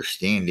true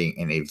understanding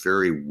and a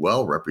very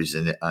well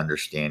represented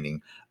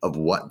understanding of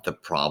what the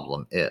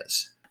problem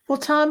is. Well,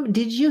 Tom,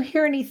 did you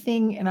hear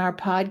anything in our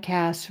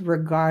podcast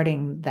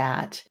regarding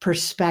that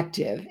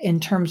perspective in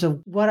terms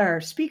of what our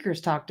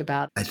speakers talked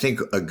about? I think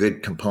a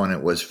good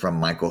component was from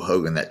Michael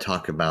Hogan that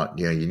talked about,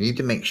 you need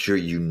to make sure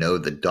you know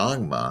the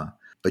dogma,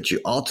 but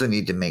you also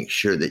need to make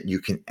sure that you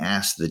can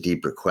ask the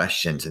deeper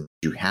questions, and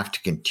you have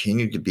to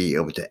continue to be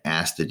able to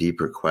ask the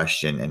deeper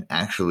question and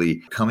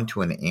actually come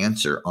to an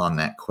answer on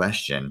that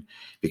question,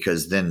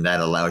 because then that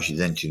allows you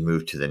then to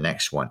move to the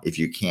next one. If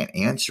you can't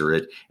answer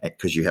it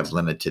because you have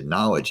limited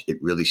knowledge,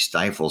 it really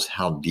stifles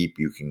how deep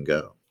you can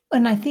go.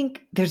 And I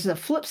think there's a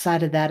flip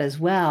side of that as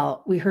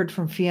well. We heard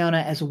from Fiona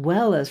as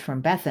well as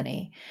from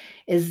Bethany,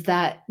 is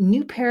that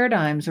new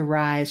paradigms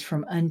arise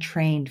from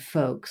untrained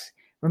folks.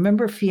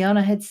 Remember,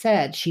 Fiona had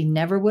said she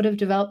never would have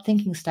developed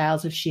thinking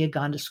styles if she had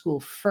gone to school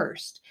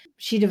first.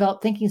 She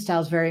developed thinking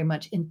styles very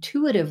much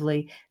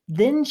intuitively.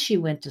 Then she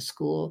went to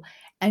school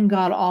and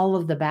got all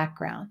of the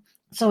background.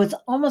 So it's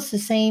almost the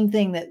same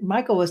thing that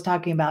Michael was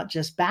talking about,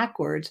 just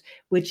backwards,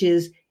 which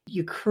is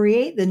you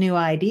create the new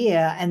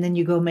idea and then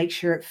you go make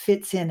sure it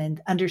fits in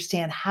and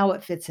understand how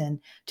it fits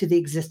in to the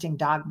existing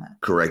dogma.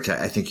 Correct.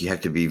 I think you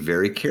have to be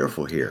very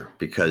careful here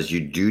because you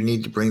do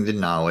need to bring the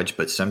knowledge,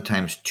 but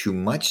sometimes too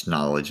much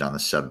knowledge on the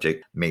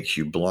subject makes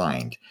you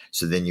blind.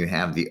 So then you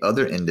have the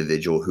other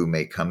individual who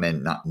may come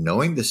in not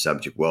knowing the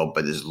subject well,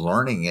 but is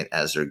learning it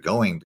as they're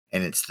going.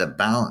 And it's the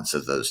balance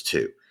of those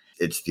two.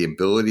 It's the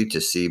ability to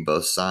see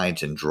both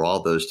sides and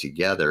draw those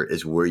together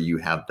is where you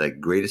have the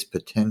greatest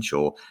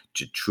potential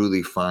to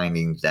truly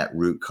finding that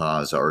root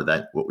cause, or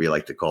that what we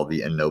like to call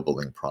the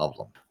ennobling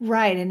problem.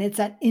 Right. And it's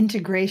that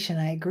integration.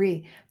 I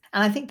agree.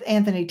 And I think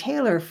Anthony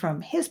Taylor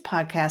from his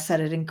podcast said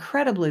it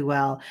incredibly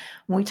well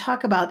when we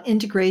talk about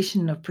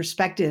integration of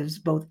perspectives,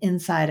 both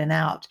inside and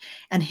out.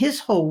 And his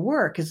whole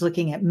work is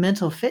looking at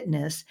mental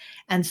fitness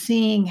and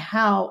seeing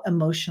how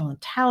emotional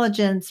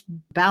intelligence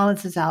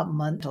balances out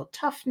mental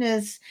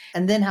toughness,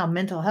 and then how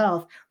mental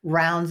health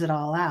rounds it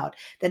all out.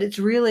 That it's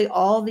really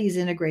all these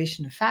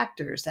integration of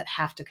factors that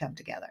have to come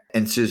together.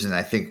 And Susan,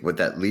 I think what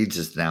that leads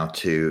us now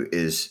to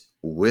is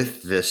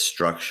with this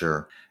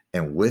structure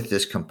and with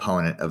this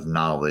component of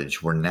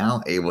knowledge, we're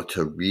now able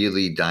to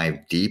really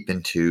dive deep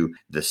into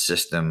the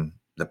system,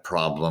 the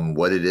problem,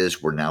 what it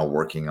is we're now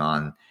working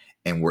on.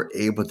 And we're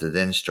able to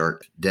then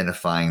start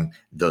identifying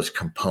those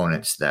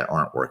components that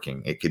aren't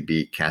working. It could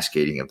be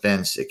cascading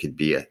events. It could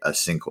be a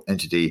single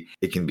entity.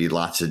 It can be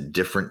lots of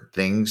different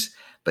things.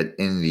 But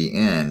in the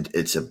end,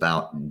 it's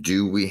about,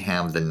 do we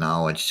have the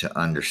knowledge to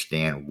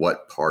understand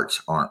what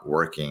parts aren't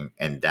working?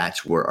 And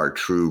that's where our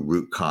true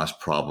root cause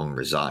problem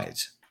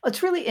resides.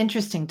 It's really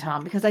interesting,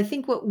 Tom, because I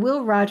think what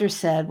Will Rogers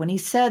said when he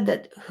said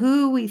that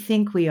who we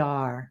think we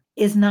are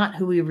is not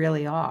who we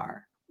really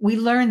are. We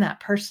learn that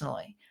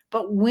personally.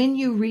 But when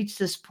you reach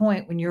this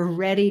point, when you're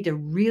ready to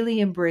really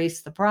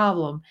embrace the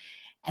problem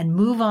and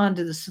move on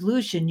to the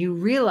solution, you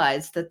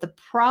realize that the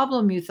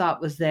problem you thought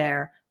was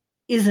there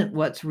isn't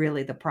what's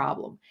really the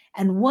problem.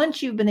 And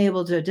once you've been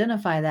able to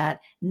identify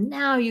that,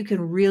 now you can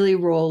really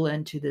roll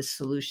into this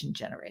solution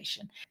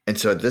generation. And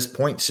so at this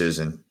point,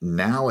 Susan,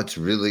 now it's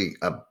really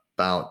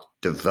about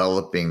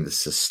developing the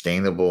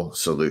sustainable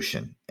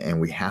solution.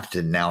 And we have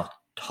to now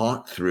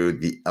talk through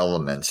the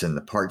elements and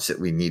the parts that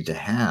we need to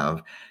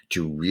have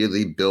to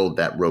really build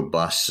that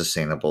robust,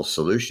 sustainable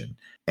solution.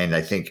 And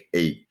I think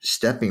a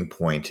stepping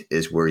point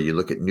is where you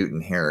look at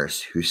Newton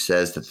Harris, who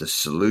says that the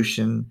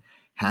solution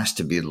has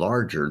to be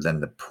larger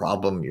than the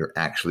problem you're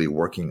actually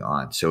working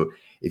on. So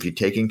if you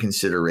take in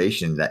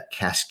consideration that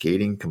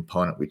cascading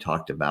component we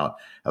talked about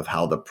of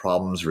how the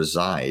problems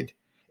reside,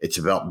 it's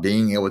about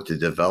being able to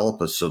develop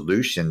a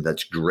solution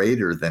that's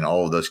greater than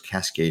all of those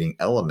cascading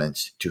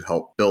elements to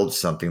help build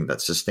something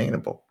that's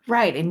sustainable.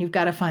 Right. And you've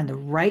got to find the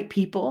right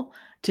people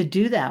to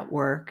do that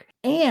work.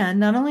 And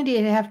not only do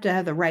you have to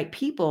have the right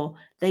people,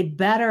 they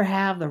better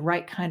have the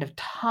right kind of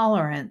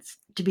tolerance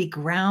to be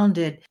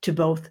grounded to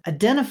both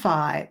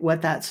identify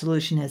what that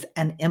solution is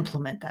and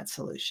implement that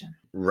solution.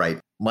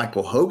 Right.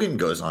 Michael Hogan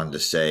goes on to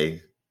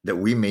say that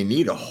we may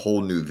need a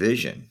whole new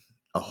vision,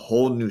 a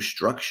whole new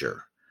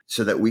structure,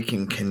 so that we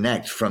can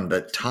connect from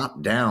the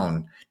top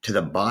down to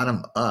the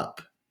bottom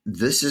up.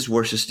 This is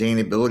where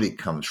sustainability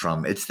comes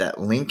from. It's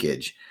that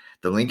linkage,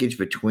 the linkage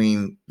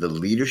between the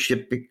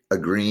leadership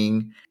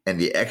agreeing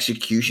and the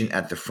execution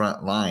at the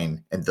front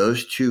line. And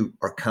those two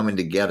are coming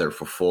together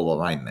for full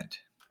alignment.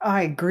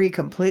 I agree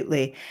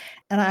completely.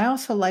 And I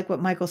also like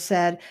what Michael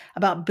said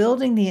about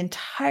building the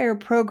entire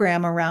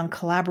program around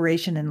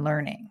collaboration and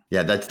learning.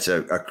 Yeah, that's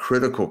a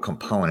critical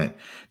component,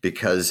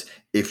 because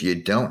if you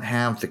don't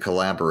have the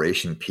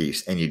collaboration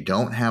piece and you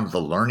don't have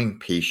the learning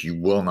piece, you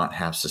will not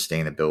have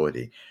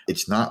sustainability.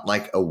 It's not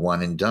like a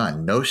one and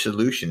done. No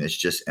solution is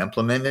just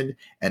implemented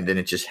and then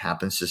it just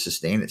happens to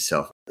sustain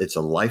itself. It's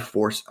a life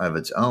force of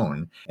its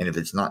own. And if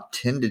it's not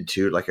tended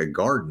to like a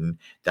garden,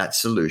 that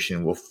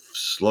solution will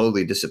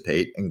slowly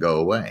dissipate and go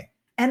away.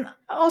 And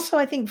also,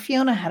 I think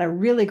Fiona had a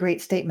really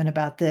great statement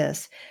about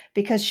this,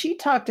 because she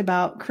talked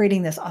about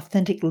creating this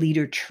authentic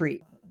leader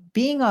tree.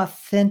 Being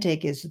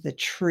authentic is the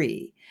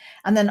tree.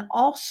 And then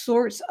all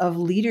sorts of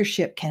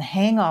leadership can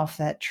hang off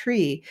that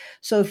tree.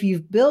 So if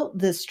you've built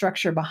this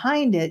structure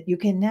behind it, you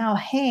can now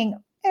hang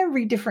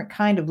every different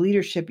kind of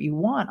leadership you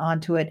want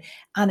onto it,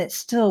 and it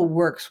still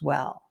works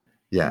well.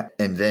 Yeah.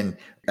 And then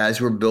as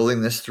we're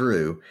building this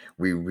through,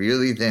 we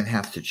really then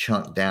have to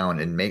chunk down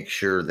and make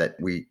sure that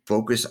we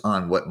focus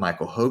on what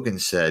Michael Hogan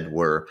said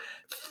were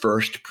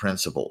first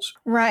principles.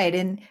 Right.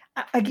 And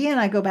again,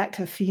 I go back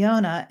to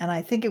Fiona, and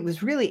I think it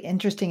was really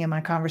interesting in my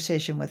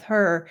conversation with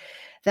her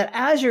that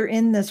as you're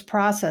in this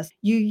process,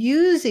 you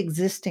use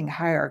existing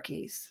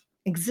hierarchies,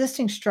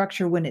 existing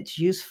structure when it's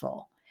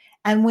useful.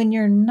 And when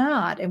you're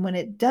not, and when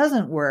it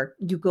doesn't work,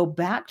 you go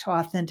back to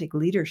authentic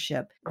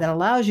leadership that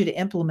allows you to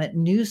implement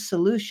new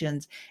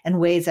solutions in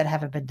ways that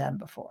haven't been done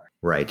before.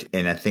 Right.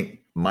 And I think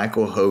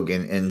Michael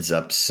Hogan ends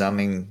up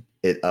summing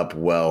it up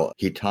well.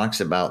 He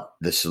talks about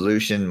the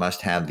solution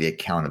must have the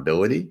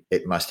accountability.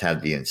 It must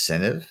have the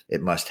incentive.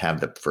 It must have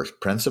the first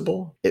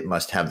principle. It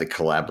must have the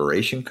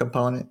collaboration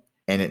component.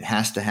 And it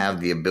has to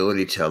have the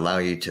ability to allow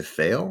you to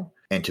fail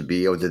and to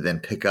be able to then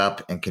pick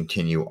up and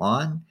continue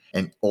on.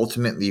 And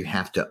ultimately, you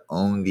have to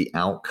own the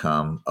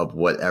outcome of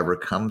whatever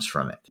comes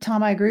from it.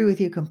 Tom, I agree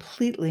with you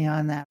completely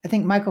on that. I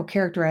think Michael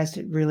characterized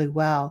it really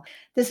well.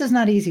 This is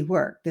not easy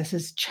work. This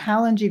is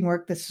challenging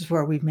work. This is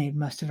where we've made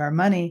most of our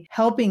money,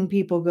 helping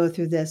people go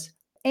through this.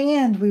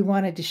 And we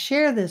wanted to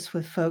share this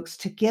with folks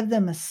to give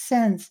them a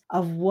sense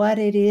of what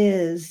it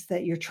is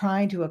that you're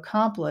trying to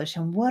accomplish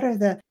and what are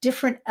the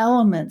different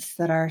elements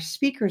that our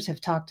speakers have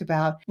talked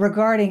about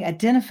regarding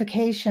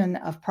identification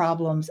of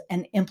problems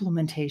and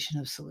implementation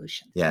of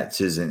solutions. Yeah,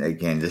 Susan,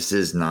 again, this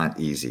is not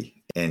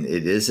easy and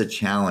it is a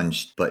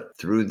challenge, but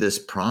through this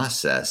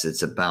process,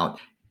 it's about,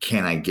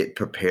 can I get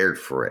prepared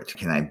for it?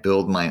 Can I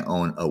build my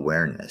own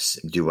awareness?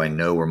 Do I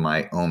know where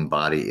my own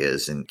body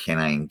is? And can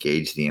I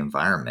engage the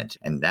environment?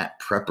 And that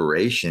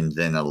preparation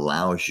then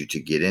allows you to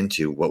get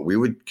into what we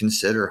would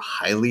consider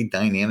highly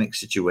dynamic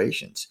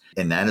situations.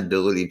 And that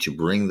ability to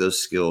bring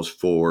those skills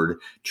forward,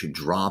 to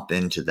drop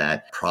into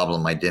that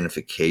problem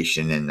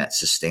identification and that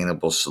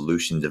sustainable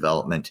solution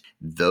development,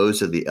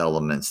 those are the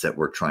elements that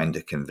we're trying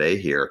to convey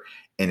here.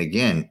 And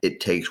again, it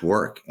takes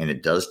work and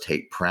it does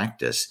take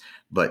practice,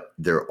 but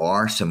there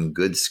are some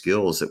good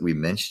skills that we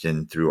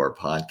mentioned through our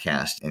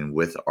podcast and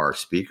with our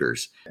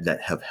speakers that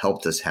have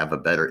helped us have a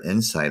better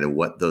insight of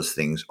what those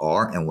things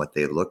are and what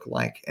they look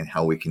like and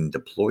how we can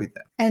deploy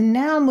them. And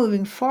now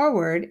moving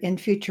forward in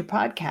future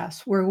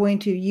podcasts, we're going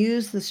to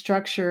use the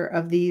structure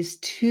of these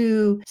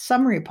 2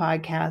 summary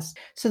podcasts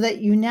so that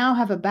you now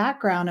have a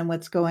background in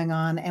what's going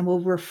on and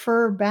will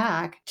refer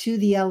back to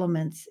the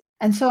elements.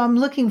 And so I'm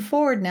looking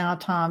forward now,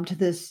 Tom, to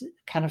this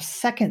kind of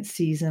second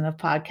season of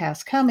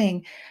podcasts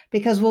coming,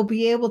 because we'll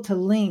be able to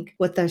link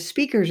what the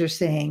speakers are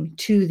saying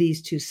to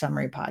these 2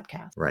 summary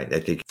podcasts. Right. I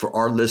think for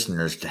our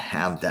listeners to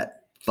have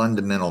that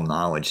fundamental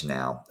knowledge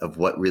now of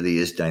what really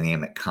is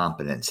dynamic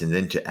competence, and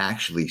then to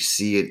actually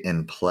see it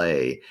in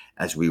play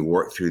as we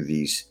work through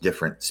these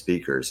different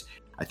speakers,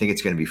 I think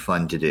it's going to be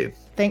fun to do.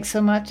 Thanks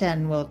so much,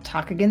 and we'll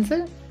talk again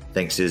soon.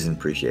 Thanks, Susan.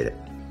 Appreciate it.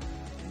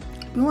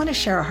 We want to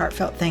share a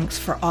heartfelt thanks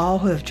for all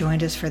who have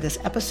joined us for this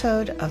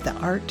episode of The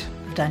Art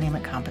of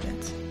Dynamic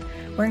Competence.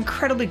 We're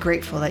incredibly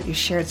grateful that you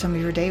shared some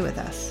of your day with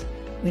us.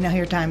 We know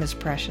your time is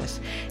precious,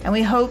 and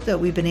we hope that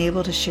we've been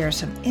able to share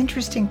some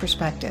interesting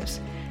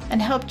perspectives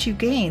and helped you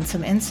gain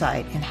some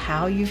insight in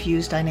how you've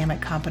used dynamic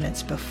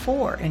competence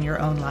before in your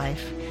own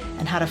life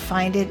and how to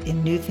find it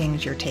in new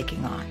things you're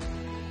taking on.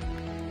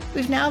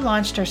 We've now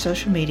launched our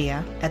social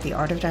media at The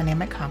Art of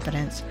Dynamic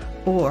Competence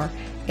or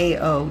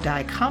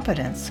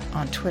AO.Competence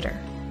on Twitter,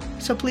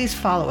 so please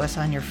follow us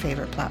on your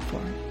favorite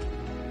platform.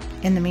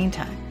 In the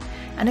meantime,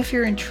 and if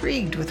you're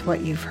intrigued with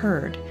what you've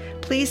heard,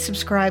 please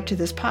subscribe to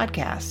this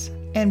podcast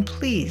and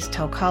please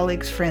tell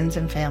colleagues, friends,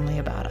 and family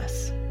about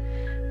us.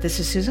 This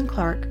is Susan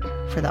Clark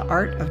for The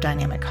Art of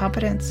Dynamic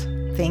Competence.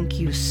 Thank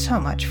you so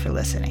much for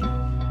listening.